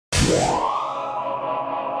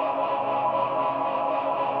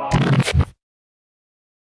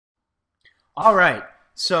All right,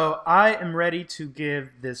 so I am ready to give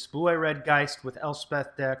this Blue-Eye-Red Geist with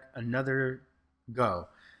Elspeth deck another go.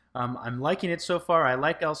 I'm liking it so far. I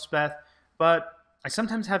like Elspeth, but I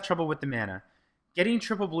sometimes have trouble with the mana. Getting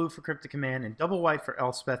triple blue for Cryptic Command and double white for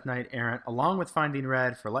Elspeth Knight-Errant, along with finding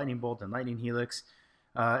red for Lightning Bolt and Lightning Helix,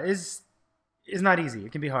 is not easy.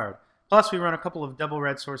 It can be hard. Plus, we run a couple of double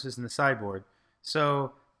red sources in the sideboard,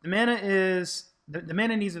 so the mana the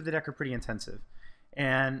mana needs of the deck are pretty intensive.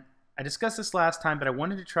 And I discussed this last time, but I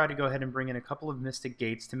wanted to try to go ahead and bring in a couple of Mystic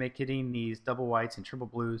Gates to make hitting these double whites and triple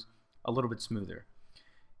blues a little bit smoother.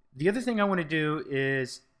 The other thing I want to do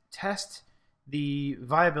is test the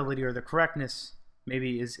viability or the correctness,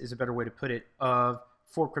 maybe is a better way to put it, of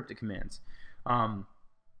 4 Cryptic Commands. I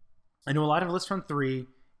know a lot of lists run 3,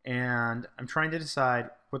 and I'm trying to decide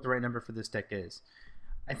what the right number for this deck is.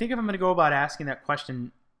 I think if I'm going to go about asking that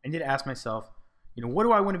question, I need to ask myself, what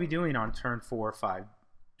do I want to be doing on turn 4 or 5?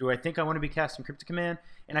 Do I think I want to be casting Cryptic Command?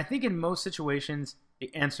 And I think in most situations,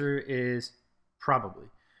 the answer is probably.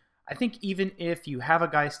 I think even if you have a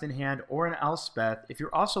Geist in hand or an Elspeth, if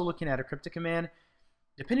you're also looking at a Cryptic Command,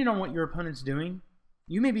 depending on what your opponent's doing,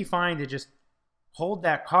 you may be fine to just hold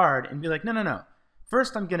that card and be like, no, no, no.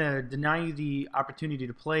 First, I'm going to deny you the opportunity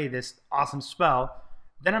to play this awesome spell.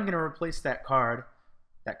 Then I'm going to replace that card,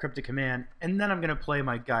 that Cryptic Command, and then I'm going to play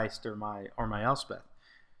my Geist or my Elspeth.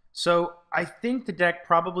 So I think the deck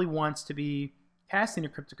probably wants to be casting a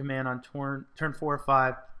Cryptic Command on turn 4 or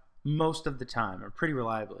 5 most of the time, or pretty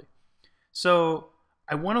reliably. So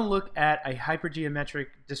I want to look at a hypergeometric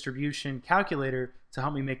distribution calculator to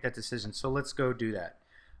help me make that decision. So let's go do that.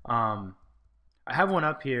 I have one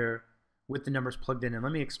up here with the numbers plugged in, and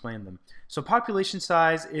let me explain them. So population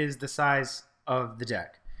size is the size of the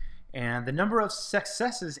deck. And the number of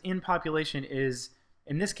successes in population is,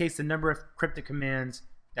 in this case, the number of Cryptic Commands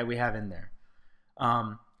that we have in there.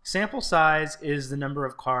 Sample size is the number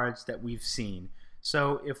of cards that we've seen.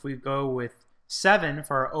 So if we go with 7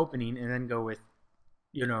 for our opening and then go with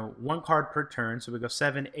 1 card per turn, so we go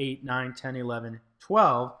 7, 8, 9, 10, 11,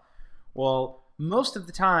 12, well, most of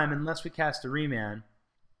the time, unless we cast a Remand,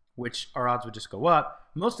 which our odds would just go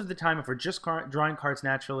up, most of the time if we're just drawing cards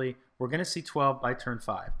naturally, we're going to see 12 by turn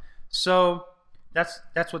 5. So that's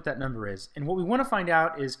what that number is. And what we want to find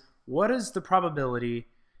out is, what is the probability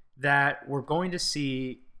that we're going to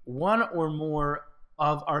see one or more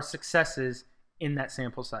of our successes in that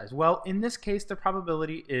sample size? Well, in this case, the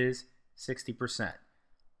probability is 60%.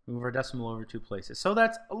 Move our decimal over 2 places. So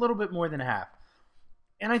that's a little bit more than half.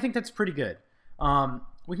 And I think that's pretty good.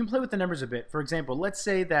 We can play with the numbers a bit. For example, let's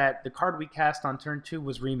say that the card we cast on turn 2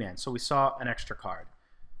 was Remand, so we saw an extra card.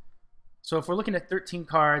 So if we're looking at 13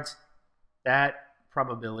 cards, that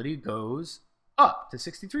probability goes up to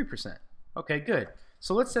 63%. Okay, good.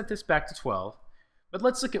 So let's set this back to 12. But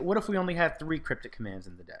let's look at, what if we only had 3 Cryptic Commands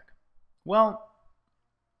in the deck? Well,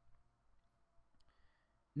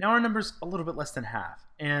 now our number's a little bit less than half.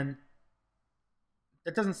 And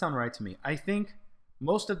that doesn't sound right to me. I think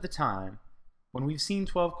most of the time, when we've seen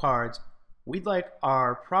 12 cards, we'd like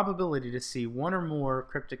our probability to see 1 or more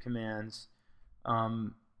Cryptic Commands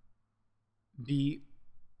be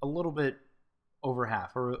a little bit over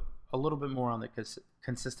half, or a little bit more on the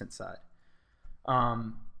consistent side.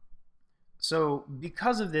 So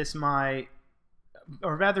because of this,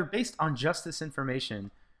 or rather based on just this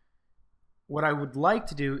information, what I would like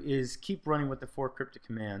to do is keep running with the 4 Cryptic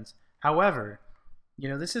Commands. However,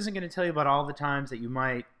 this isn't going to tell you about all the times that you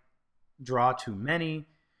might draw too many,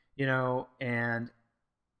 and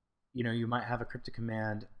you might have a Cryptic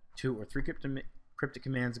Command, 2 or 3 Cryptic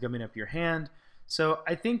Commands gumming up your hand. So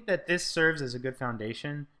I think that this serves as a good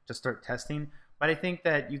foundation to start testing. But I think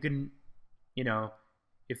that you can,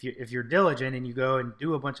 if you're diligent and you go and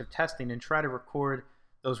do a bunch of testing and try to record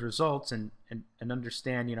those results and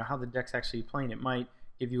understand, how the deck's actually playing, it might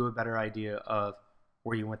give you a better idea of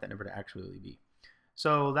where you want that number to actually be.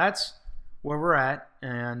 So that's where we're at,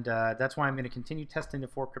 and that's why I'm going to continue testing the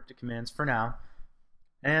 4 Cryptic Commands for now.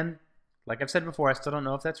 And like I've said before, I still don't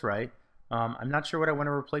know if that's right. I'm not sure what I want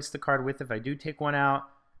to replace the card with. If I do take one out,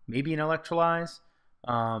 maybe an Electrolyze.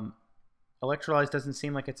 Electrolyze doesn't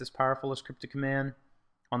seem like it's as powerful as Cryptic Command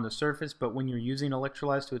on the surface, but when you're using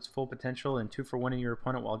Electrolyze to its full potential and 2 for 1 in your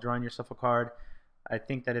opponent while drawing yourself a card, I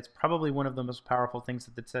think that it's probably one of the most powerful things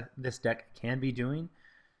that this deck can be doing.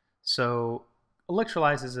 So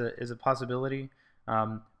Electrolyze is a possibility.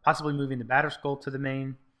 Possibly moving the Batterskull to the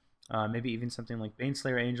main, maybe even something like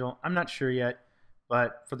Baneslayer Angel. I'm not sure yet,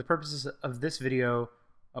 but for the purposes of this video,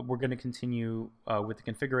 we're going to continue with the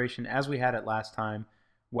configuration as we had it last time,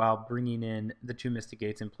 while bringing in the 2 Mystic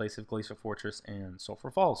Gates in place of Glacial Fortress and Sulfur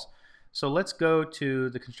Falls. So let's go to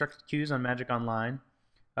the constructed queues on Magic Online.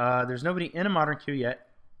 There's nobody in a modern queue yet,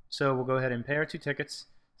 so we'll go ahead and pay our 2 tickets,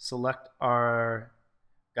 select our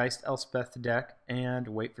Geist Elspeth deck, and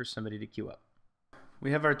wait for somebody to queue up.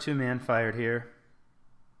 We have our 2-man fired here.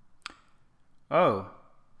 Oh,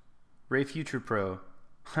 Ray Future Pro.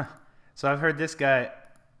 So I've heard this guy,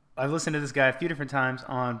 I've listened to this guy a few different times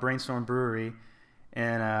on Brainstorm Brewery,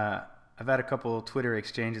 and I've had a couple Twitter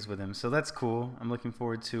exchanges with him, so that's cool. I'm looking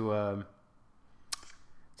forward to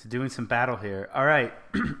doing some battle here. All right,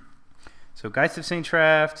 so Geist of St.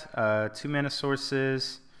 Traft, 2 mana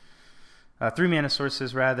sources, 3 mana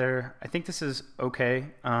sources rather. I think this is okay.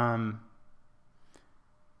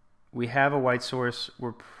 We have a white source.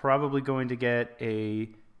 We're probably going to get a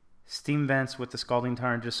Steam Vents with the Scalding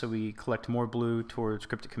Tarn just so we collect more blue towards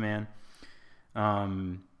Cryptic Command.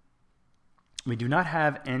 We do not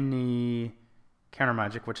have any counter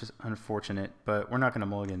magic, which is unfortunate, but we're not going to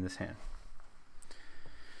mulligan this hand.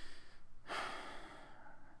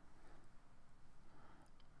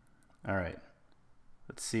 All right,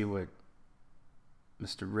 let's see what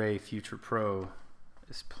Mr. Ray Future Pro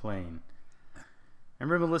is playing. I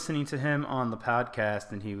remember listening to him on the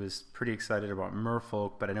podcast, and he was pretty excited about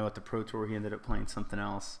Merfolk, but I know at the Pro Tour he ended up playing something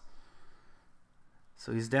else.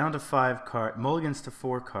 So he's down to 5 cards, mulligans to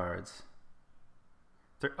 4 cards.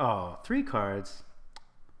 3 cards.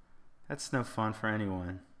 That's no fun for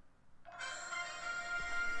anyone.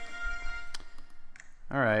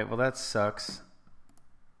 All right, well that sucks.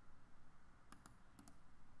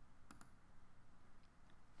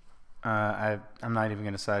 I'm not even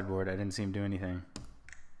going to sideboard. I didn't see him do anything.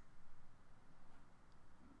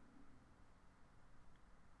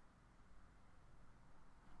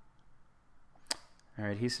 All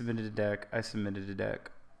right, he submitted a deck. I submitted a deck.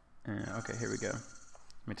 Okay, here we go.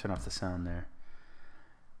 Let me turn off the sound there.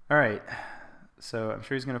 All right, so I'm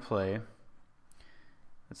sure he's going to play.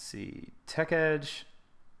 Let's see. Tech Edge.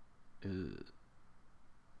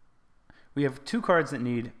 We have 2 cards that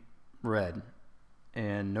need red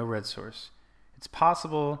and no red source. It's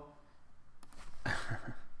possible. I'm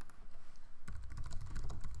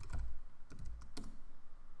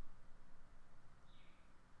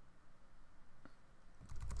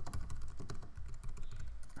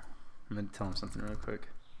going to tell him something real quick.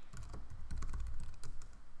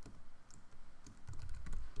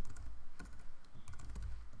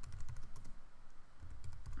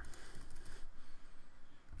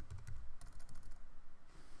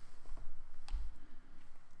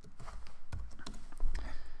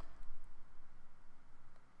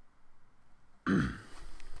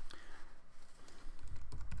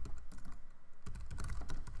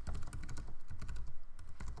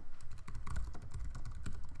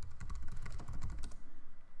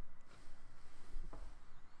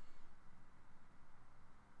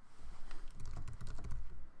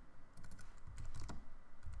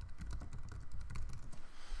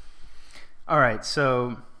 All right,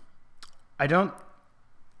 so I don't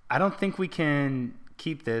think we can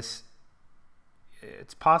keep this.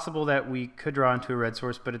 It's possible that we could draw into a red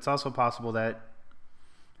source, but it's also possible that,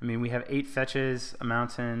 I mean, we have 8 fetches, a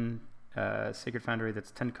mountain, Sacred Foundry,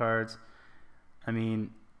 that's 10 cards. I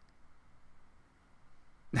mean,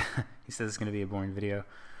 he says it's going to be a boring video.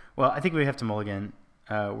 Well, I think we have to mulligan.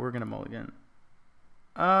 We're going to mulligan.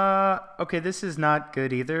 Okay, this is not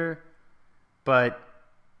good either, but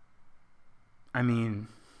I mean,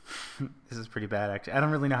 this is pretty bad, actually. I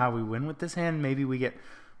don't really know how we win with this hand. Maybe we get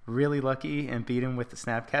really lucky and beat him with the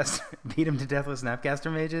Snapcaster, beat him to death with Snapcaster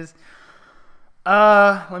Mages.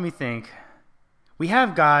 Let me think. We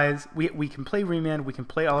have guys. We can play Remand. We can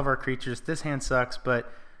play all of our creatures. This hand sucks, but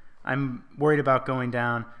I'm worried about going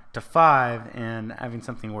down to 5 and having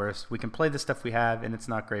something worse. We can play the stuff we have, and it's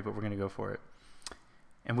not great, but we're going to go for it.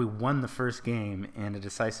 And we won the first game in a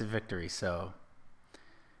decisive victory, so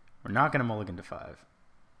we're not going to mulligan to 5.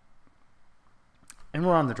 And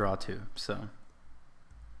we're on the draw too, so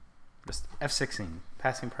just F6ing,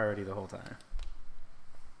 passing priority the whole time.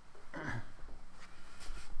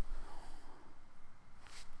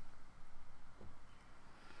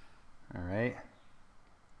 All right.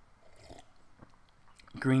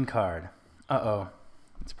 Green card. Uh-oh.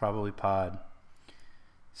 It's probably Pod.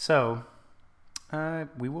 So,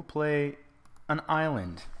 we will play an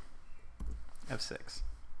island. F6.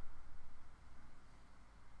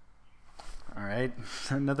 All right,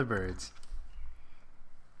 another birds.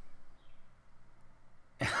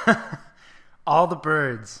 All the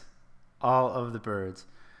birds. All of the birds.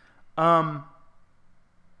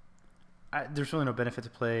 There's really no benefit to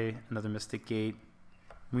play another Mystic Gate.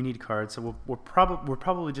 We need cards, so we're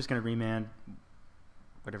probably just going to remand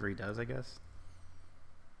whatever he does, I guess.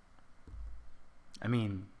 I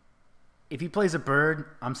mean, if he plays a bird,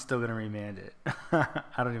 I'm still going to remand it.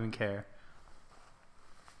 I don't even care.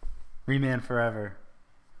 Remand forever.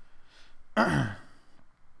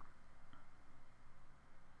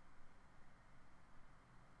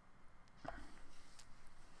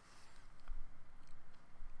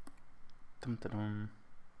 Dum-da-dum.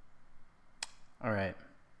 All right.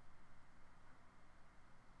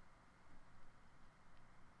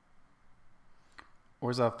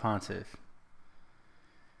 Orzhov Pontiff.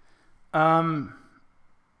 I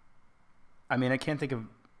mean, I can't think of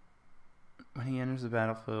when he enters the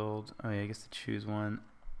battlefield. Oh yeah, I guess to choose one.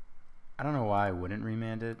 I don't know why I wouldn't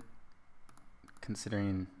remand it,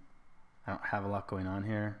 considering I don't have a lot going on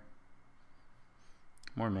here.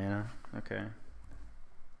 More mana. Okay.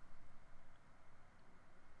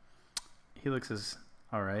 Helix is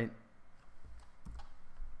all right.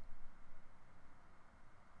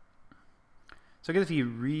 So I guess if he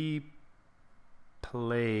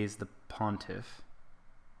replays the Pontiff,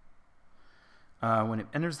 when it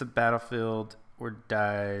enters the battlefield or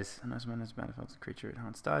dies, and as when it's battlefield, the creature it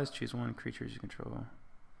haunts dies, choose one creature you control.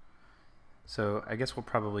 So I guess we'll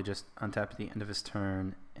probably just untap at the end of his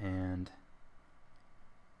turn and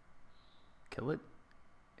kill it.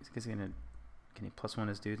 Is he gonna? Can he +1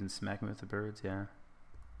 his dudes and smack him with the birds? Yeah.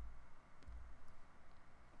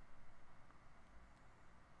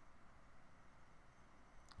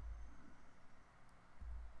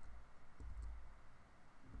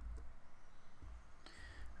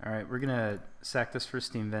 Alright, we're gonna sack this for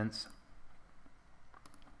Steam Vents.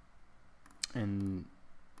 And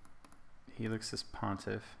Helix this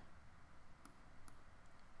Pontiff.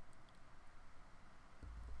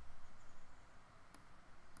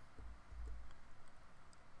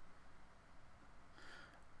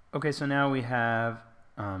 Okay, so now we have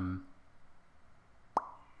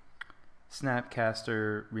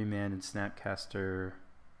Snapcaster, Remand, and Snapcaster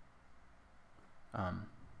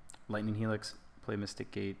Lightning Helix. Play Mystic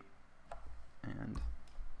Gate and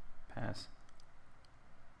pass.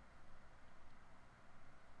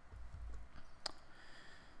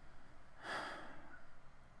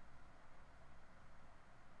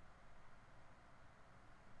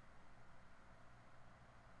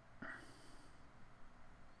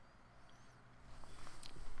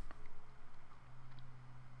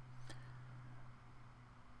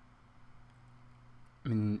 I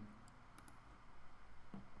mean,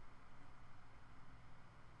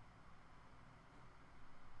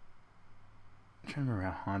 I'm trying to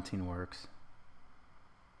remember how Haunting works.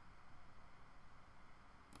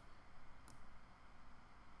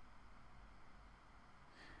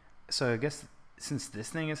 So I guess since this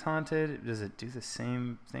thing is haunted, does it do the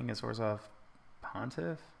same thing as Orzhov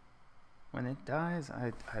Pontiff when it dies?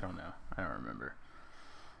 I don't know. I don't remember.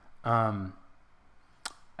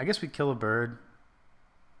 I guess we kill a bird.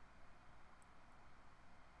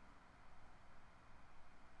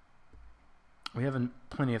 We have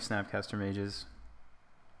plenty of Snapcaster Mages,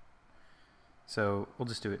 so we'll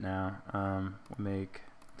just do it now. We'll make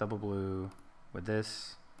double blue with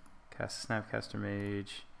this, cast Snapcaster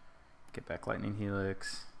Mage, get back Lightning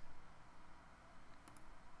Helix.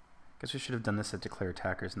 Guess we should have done this at declare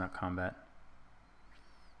attackers, not combat.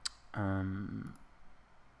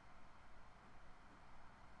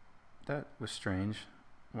 That was strange.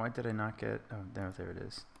 Why did I not get... Oh, there it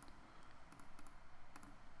is.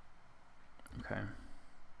 Okay.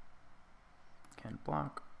 Can't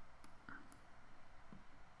block.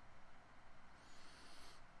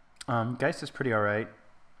 Geist is pretty alright.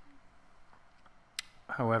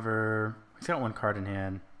 However, he's got one card in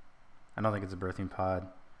hand. I don't think it's a birthing pod.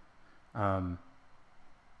 We're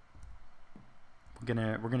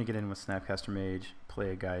gonna get in with Snapcaster Mage,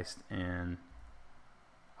 play a Geist, and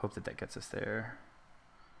hope that gets us there.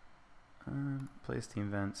 Play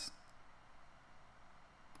Steam Vents.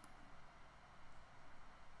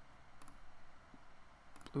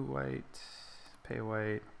 Blue, white, pay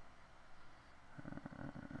white,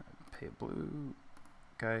 pay blue,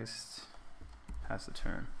 Geist, pass the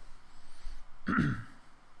turn.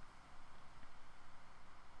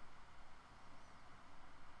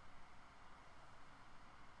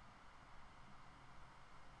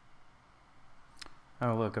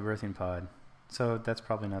 Oh look, a birthing pod. So that's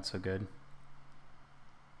probably not so good.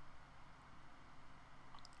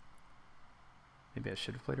 Maybe I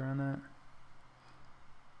should have played around that.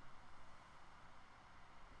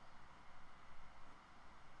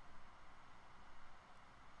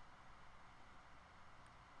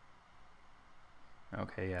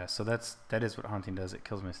 Okay, yeah, so that is what Haunting does. It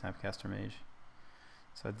kills my Snapcaster Mage.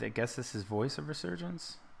 So I guess this is Voice of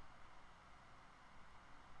Resurgence.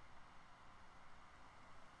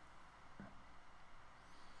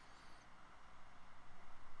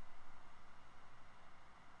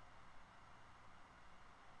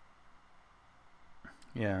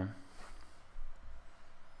 Yeah.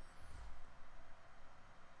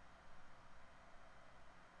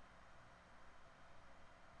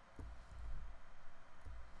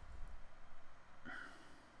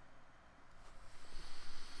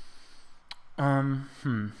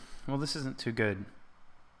 Well, this isn't too good.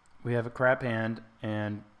 We have a crap hand,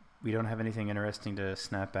 and we don't have anything interesting to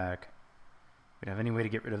snap back. We don't have any way to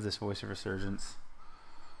get rid of this Voice of Resurgence.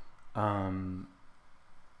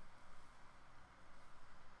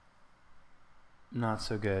 Not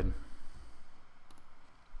so good.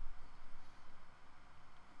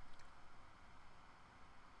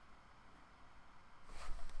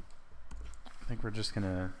 I think we're just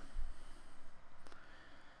gonna...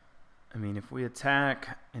 I mean, if we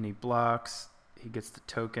attack and he blocks, he gets the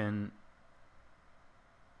token,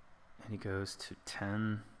 and he goes to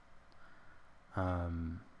 10.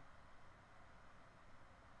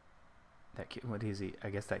 What is he? I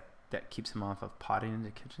guess that keeps him off of potting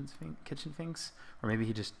into Kitchen Finks, or maybe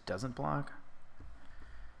he just doesn't block.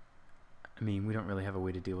 I mean, we don't really have a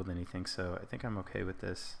way to deal with anything, so I think I'm okay with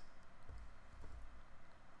this.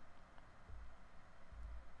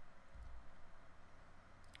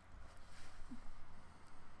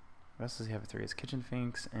 What else does he have at 3? It's Kitchen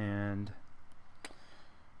Finks, and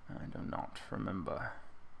I do not remember.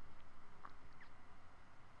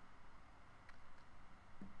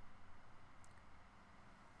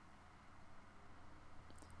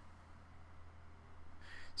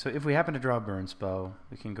 So if we happen to draw a burn spell,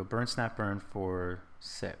 we can go burn, snap, burn for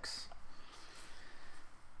 6.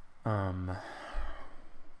 Let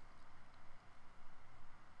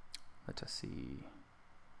us see.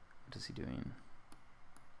 What is he doing?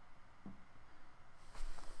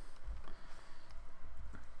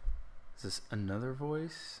 Is this another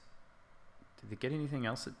voice? Did they get anything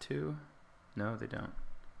else at 2? No, they don't.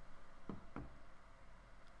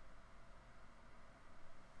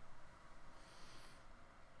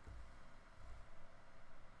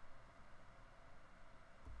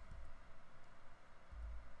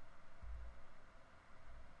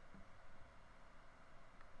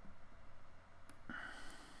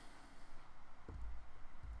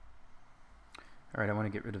 Alright, I want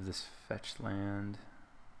to get rid of this fetch land.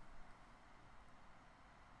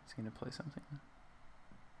 Is he going to play something?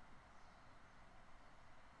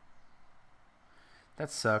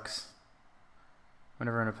 That sucks.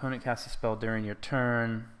 Whenever an opponent casts a spell during your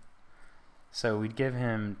turn, so we'd give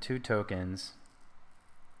him 2 tokens,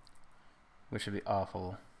 which would be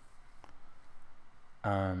awful.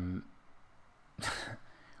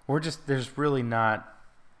 There's really not,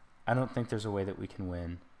 I don't think there's a way that we can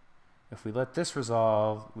win. If we let this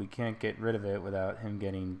resolve, we can't get rid of it without him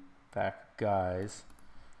getting back guys.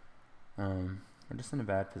 We're just in a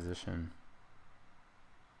bad position.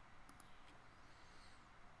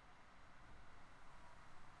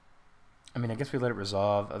 I mean, I guess we let it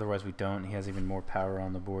resolve, otherwise we don't. He has even more power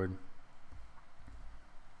on the board.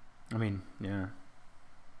 I mean, yeah.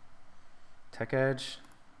 Tech Edge?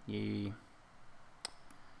 Yee.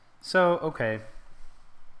 So, okay.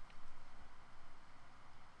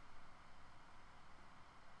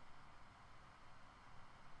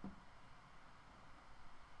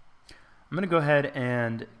 I'm going to go ahead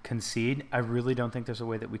and concede. I really don't think there's a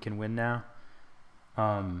way that we can win now.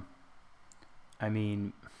 I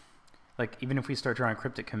mean, like, even if we start drawing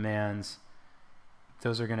Cryptic Commands,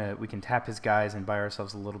 those are going to, we can tap his guys and buy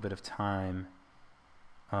ourselves a little bit of time.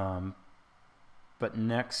 But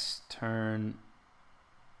next turn,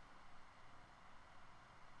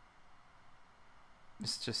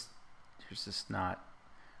 there's just not,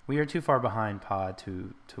 we are too far behind Pod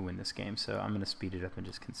to win this game, so I'm going to speed it up and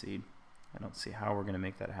just concede. I don't see how we're going to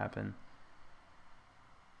make that happen.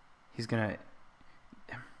 He's going to...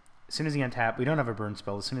 As soon as he untaps... We don't have a burn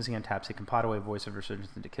spell. As soon as he untaps, he can pot away Voice of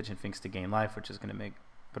Resurgence into Kitchen Finks to gain life, which is going to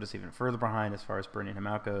put us even further behind as far as burning him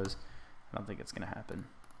out goes. I don't think it's going to happen.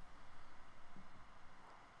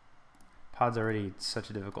 Pod's already such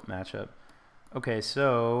a difficult matchup. Okay,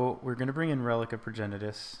 so we're going to bring in Relic of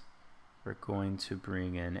Progenitus. We're going to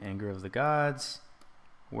bring in Anger of the Gods,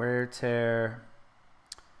 Wear Tear...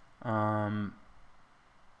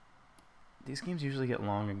 these games usually get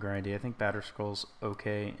long and grindy. I think Batterskull's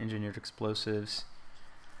okay. Engineered Explosives.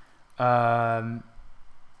 Do I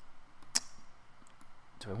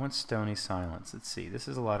want Stony Silence? Let's see. This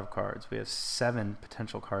is a lot of cards. We have 7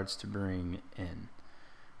 potential cards to bring in.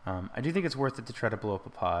 I do think it's worth it to try to blow up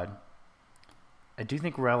a pod. I do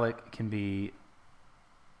think Relic can be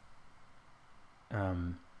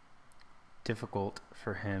difficult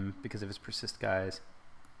for him because of his persist guys.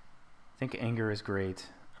 I think Anger is great.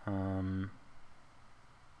 I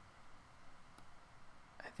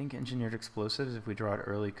think Engineered Explosives, if we draw it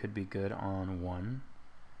early, could be good on 1.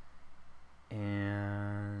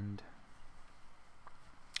 And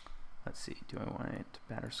let's see, do I want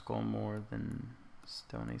Batterskull more than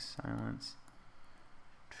Stony Silence?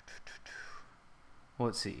 Well,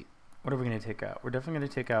 let's see. What are we going to take out? We're definitely going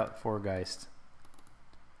to take out 4 Geist.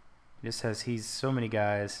 He just has, he's so many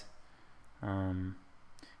guys.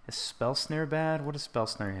 Is Spell Snare bad? What does Spell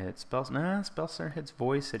Snare hit? Spell Snare hits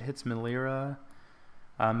Voice. It hits Melira.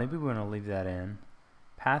 Maybe we want to leave that in.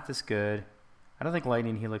 Path is good. I don't think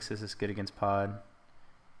Lightning Helix is as good against Pod.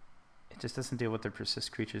 It just doesn't deal with the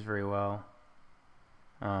persist creatures very well.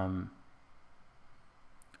 Oh,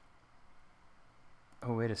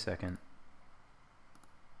 wait a second.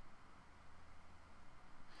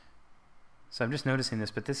 So I'm just noticing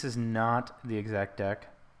this, but this is not the exact deck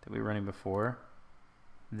that we were running before.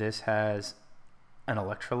 This has an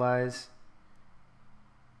Electrolyze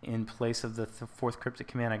in place of the 4th Cryptic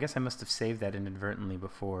Command. I guess I must have saved that inadvertently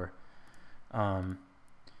before.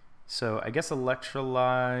 So I guess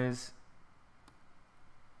Electrolyze,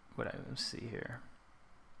 let's see here.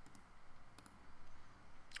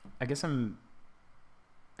 I think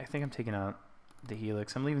I'm taking out the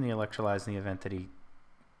Helix. I'm leaving the Electrolyze in the event that he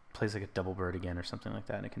plays like a double bird again or something like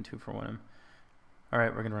that, and it can 2-for-1 him. All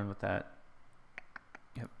right, we're gonna run with that.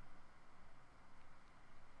 Yep.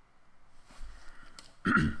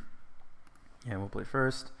 Yeah, we'll play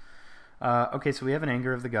first. Okay, so we have an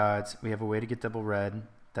Anger of the Gods. We have a way to get double red.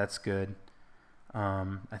 That's good.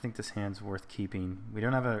 I think this hand's worth keeping. We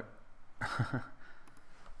don't have a...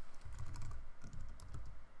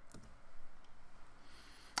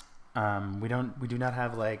 we do not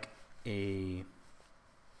have like a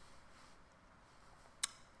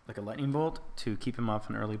lightning bolt to keep him off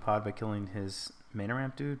an early pod by killing his mana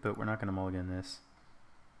ramp dude, but we're not going to mulligan this.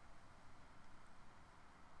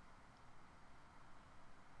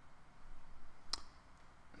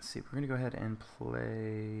 Let's see, we're going to go ahead and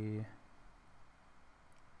play...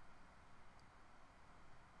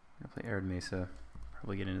 I'm going to play Arid Mesa,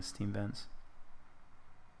 probably get into Steam Vents.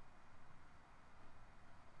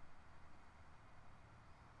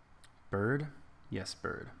 Bird? Yes,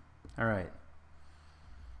 bird. All right.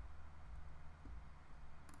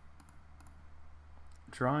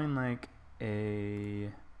 Drawing like a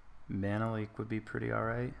mana leak would be pretty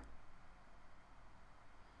alright.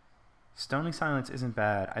 Stony Silence isn't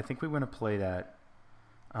bad. I think we want to play that.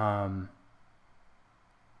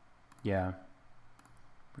 Yeah.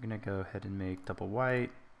 We're going to go ahead and make double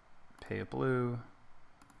white, pay a blue,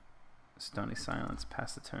 Stony Silence,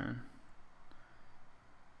 pass the turn.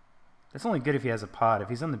 That's only good if he has a pod. If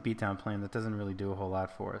he's on the beatdown plane, that doesn't really do a whole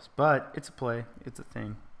lot for us. But it's a play. It's a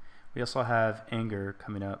thing. We also have Anger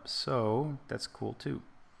coming up, so that's cool too.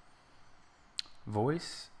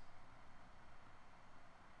 Voice?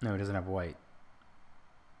 No, it doesn't have white.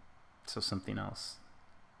 So something else.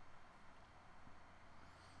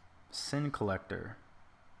 Sin Collector.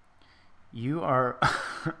 You are...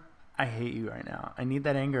 I hate you right now. I need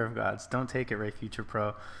that Anger of Gods. Don't take it, Ray Future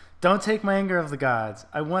Pro. Don't take my Anger of the Gods.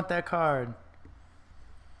 I want that card.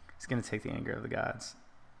 He's going to take the Anger of the Gods.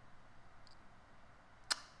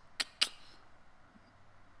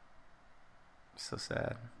 So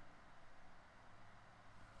sad.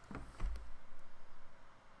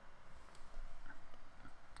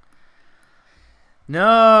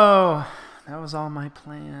 No! That was all my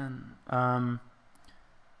plan.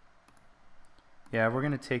 Yeah, we're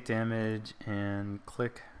going to take damage and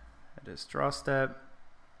click at his draw step.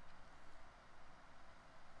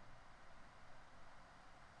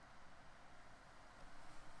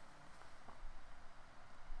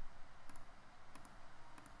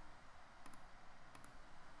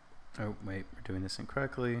 Oh, wait, we're doing this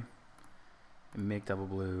incorrectly. Make double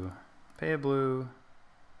blue, pay a blue,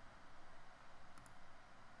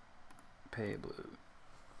 pay a blue.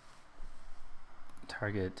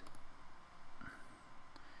 Target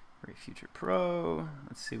Ray Future Pro.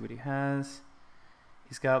 Let's see what he has.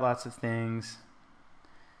 He's got lots of things.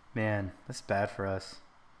 Man, that's bad for us.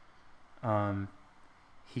 Yeah,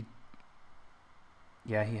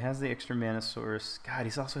 he has the extra mana source. God,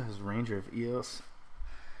 he also has Ranger of Eos.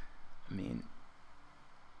 I mean,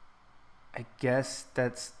 I guess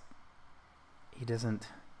that's, he doesn't,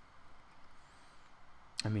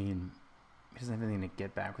 I mean, he doesn't have anything to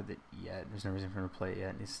get back with it yet. There's no reason for him to play it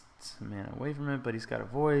yet. He's some mana away from it, but he's got a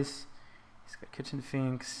voice. He's got Kitchen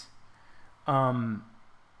Finks.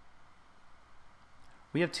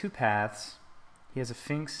 We have 2 paths. He has a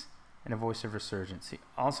Finks and a Voice of Resurgence. He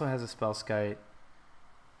also has a Spellskite.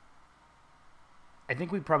 I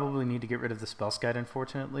think we probably need to get rid of the Spellskite,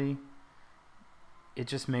 unfortunately. It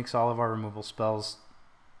just makes all of our removal spells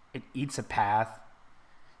it eats a path.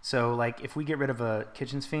 So like if we get rid of a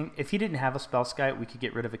Kitchen Sphinx, if he didn't have a Spellskite, we could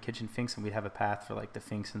get rid of a Kitchen Sphinx and we'd have a path for like the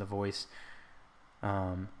Sphinx and the Voice.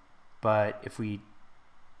 But if we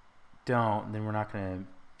don't, then we're not gonna.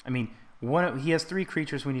 I mean, he has 3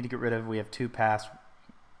 creatures we need to get rid of. We have 2 paths.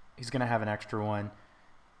 He's gonna have an extra one.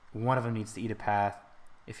 One of them needs to eat a path.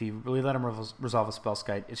 If you really let him resolve a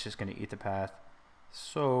Spellskite, it's just gonna eat the path.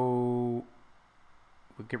 So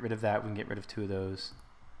we'll get rid of that. We can get rid of 2 of those.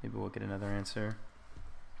 Maybe we'll get another answer.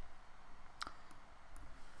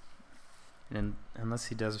 And unless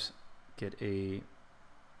he does get a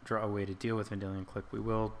draw a way to deal with Vendilion Clique, we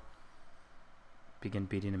will begin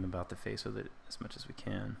beating him about the face with it as much as we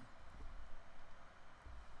can.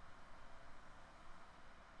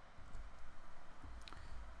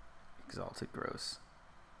 Exalted Gross.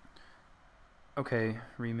 Okay,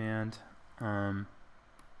 Remand. Man,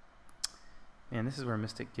 this is where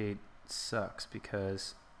Mystic Gate sucks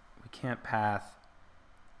because we can't path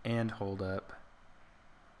and hold up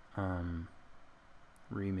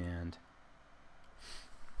Remand.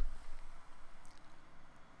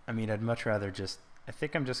 I mean, I'd much rather just... I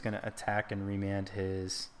think I'm just going to attack and Remand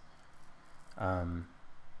his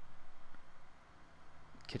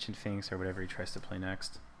Kitchen Sphinx or whatever he tries to play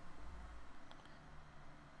next.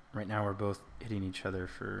 Right now we're both hitting each other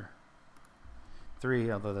for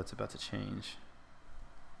 3, although that's about to change.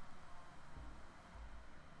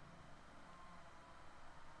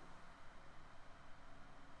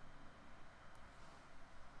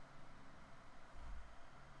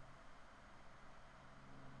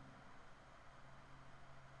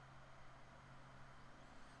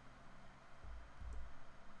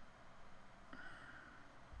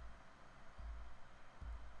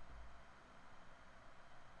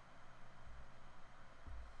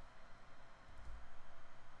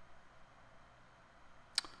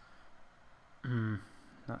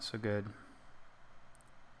 Not so good.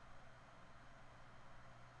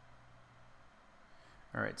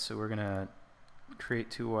 Alright, so we're gonna create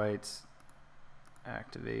 2 whites,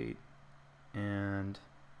 activate, and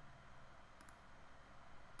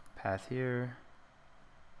path here.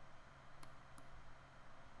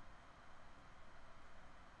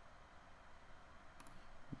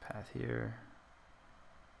 Path here.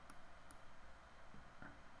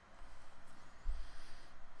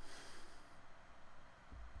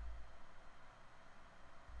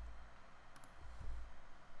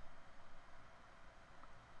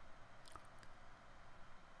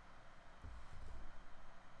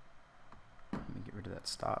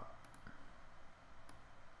 Stop.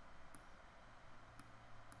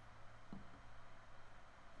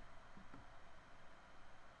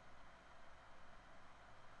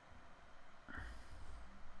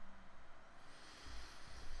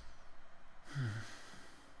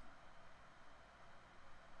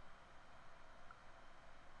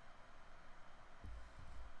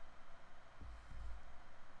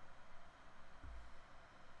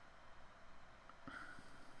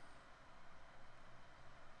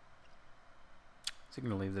 Is he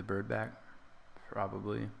going to leave the bird back?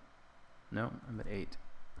 Probably. No, I'm at 8.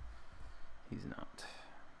 He's not.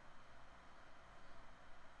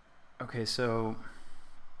 Okay, so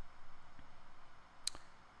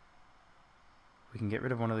we can get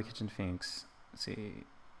rid of one of the Kitchen Sphinx. Let's see.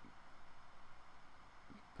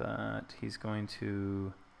 But he's going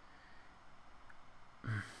to...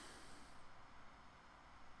 1,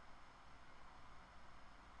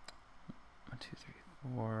 2, 3,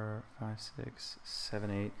 4, 5, 6,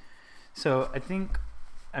 7, 8. So I think,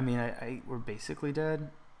 I mean, we're basically dead.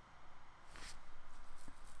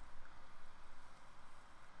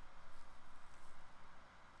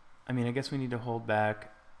 I mean, I guess we need to hold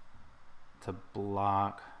back to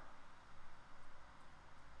block.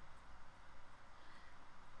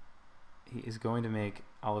 He is going to make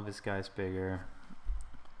all of his guys bigger.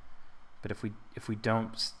 But if we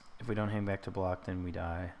don't hang back to block, then we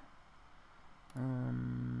die.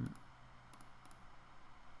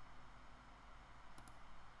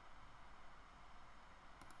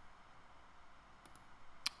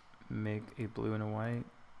 Make a blue and a white,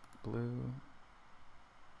 blue,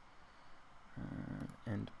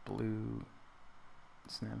 and blue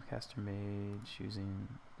Snapcaster Mage using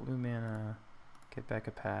blue mana, get back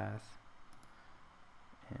a path,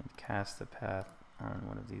 and cast the path on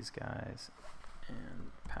one of these guys,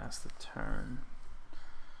 and pass the turn.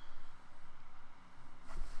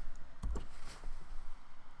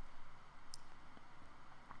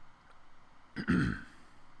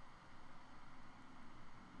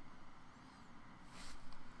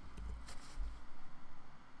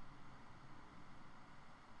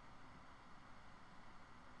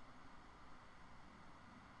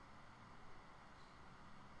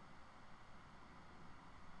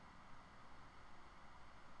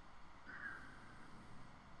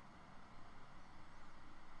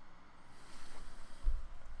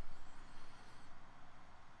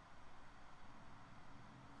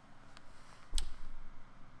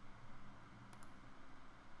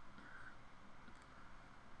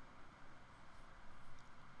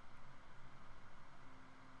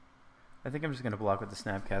 think I'm just going to block with the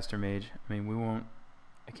Snapcaster Mage. I mean, we won't...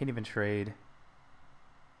 I can't even trade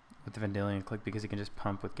with the Vendilion Clique because he can just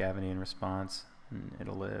pump with Gavany in response and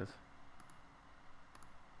it'll live.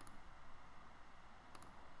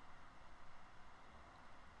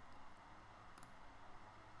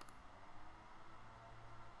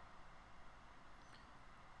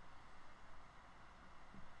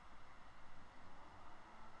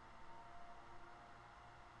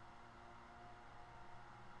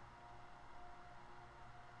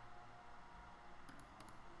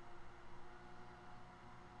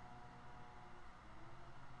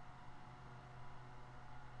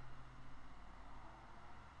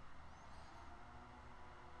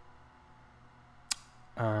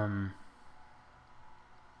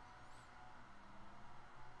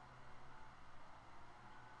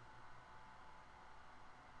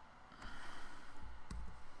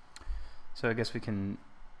 So I guess we can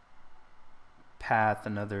path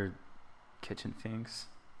another Kitchen Finks.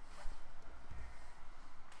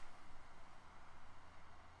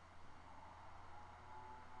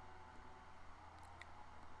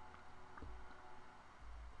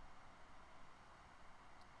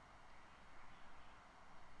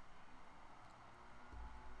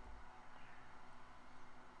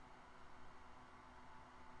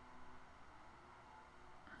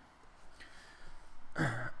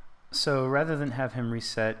 So rather than have him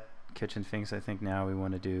reset Kitchen Finks, I think now we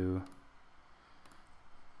want to do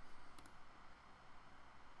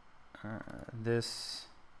this,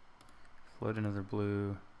 float another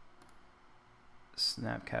blue,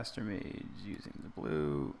 Snapcaster Mage using the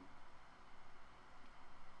blue,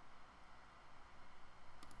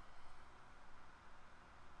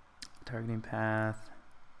 targeting path,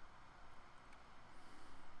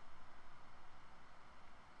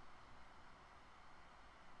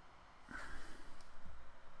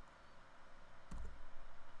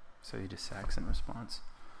 so he just sacks in response.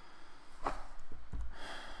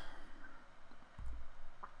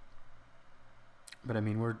 But I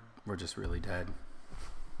mean, we're just really dead.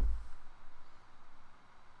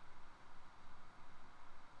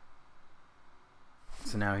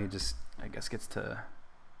 So now he just, I guess, gets to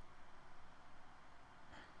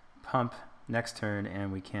pump next turn,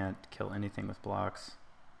 and we can't kill anything with blocks.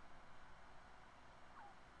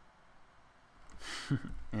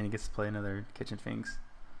 And he gets to play another Kitchen Finks.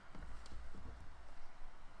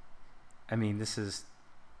 I mean, this is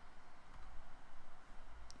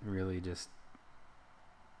really just...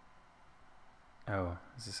 Oh,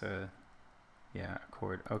 is this a... Yeah, a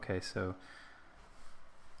chord. Okay, so...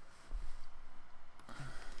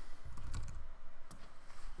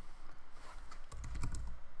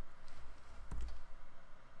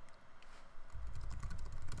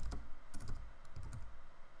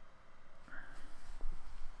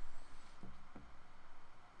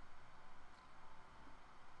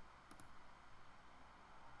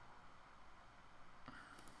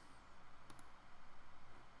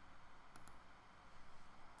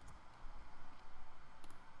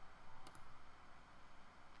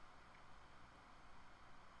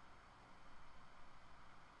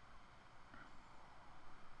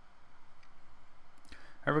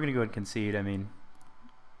 We're going to go ahead and concede. I mean,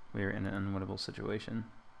 we're in an unwinnable situation.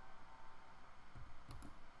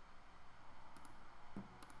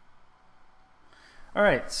 All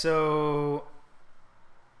right, so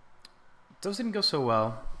those didn't go so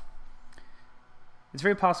well. It's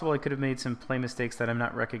very possible I could have made some play mistakes that I'm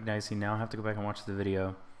not recognizing now. I'll have to go back and watch the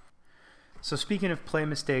video. So speaking of play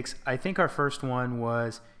mistakes, I think our first one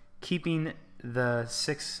was keeping the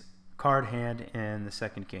 6-card hand in the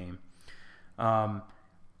second game.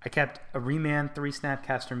 I kept a Remand, 3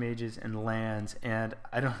 Snapcaster Mages, and lands, and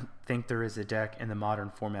I don't think there is a deck in the modern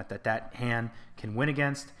format that hand can win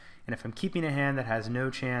against. And if I'm keeping a hand that has no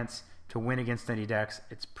chance to win against any decks,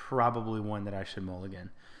 it's probably one that I should mulligan.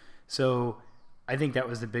 So I think that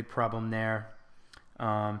was the big problem there.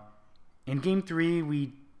 In Game 3,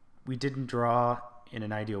 we didn't draw in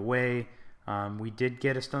an ideal way. We did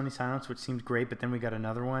get a Stony Silence, which seemed great, but then we got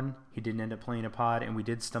another one. He didn't end up playing a pod, and we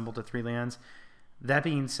did stumble to 3 lands. That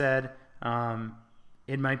being said,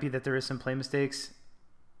 it might be that there is some play mistakes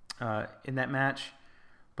in that match,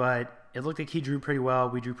 but it looked like he drew pretty well,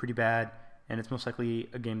 we drew pretty bad, and it's most likely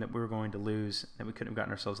a game that we were going to lose that we couldn't have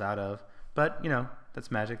gotten ourselves out of. But, you know,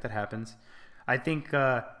 that's magic, that happens. I think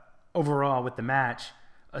overall with the match,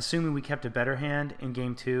 assuming we kept a better hand in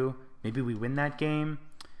Game 2, maybe we win that game.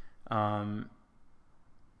 And,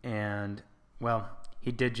 well,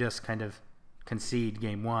 he did just kind of concede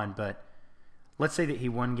Game 1, but let's say that he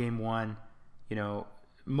won Game 1, you know,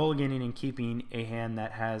 mulliganing and keeping a hand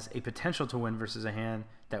that has a potential to win versus a hand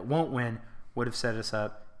that won't win would have set us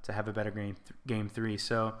up have a better game 3.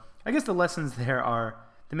 So I guess the lessons there are,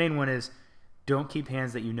 the main one is don't keep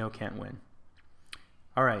hands that you know can't win.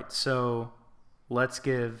 All right, so let's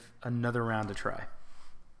give another round a try.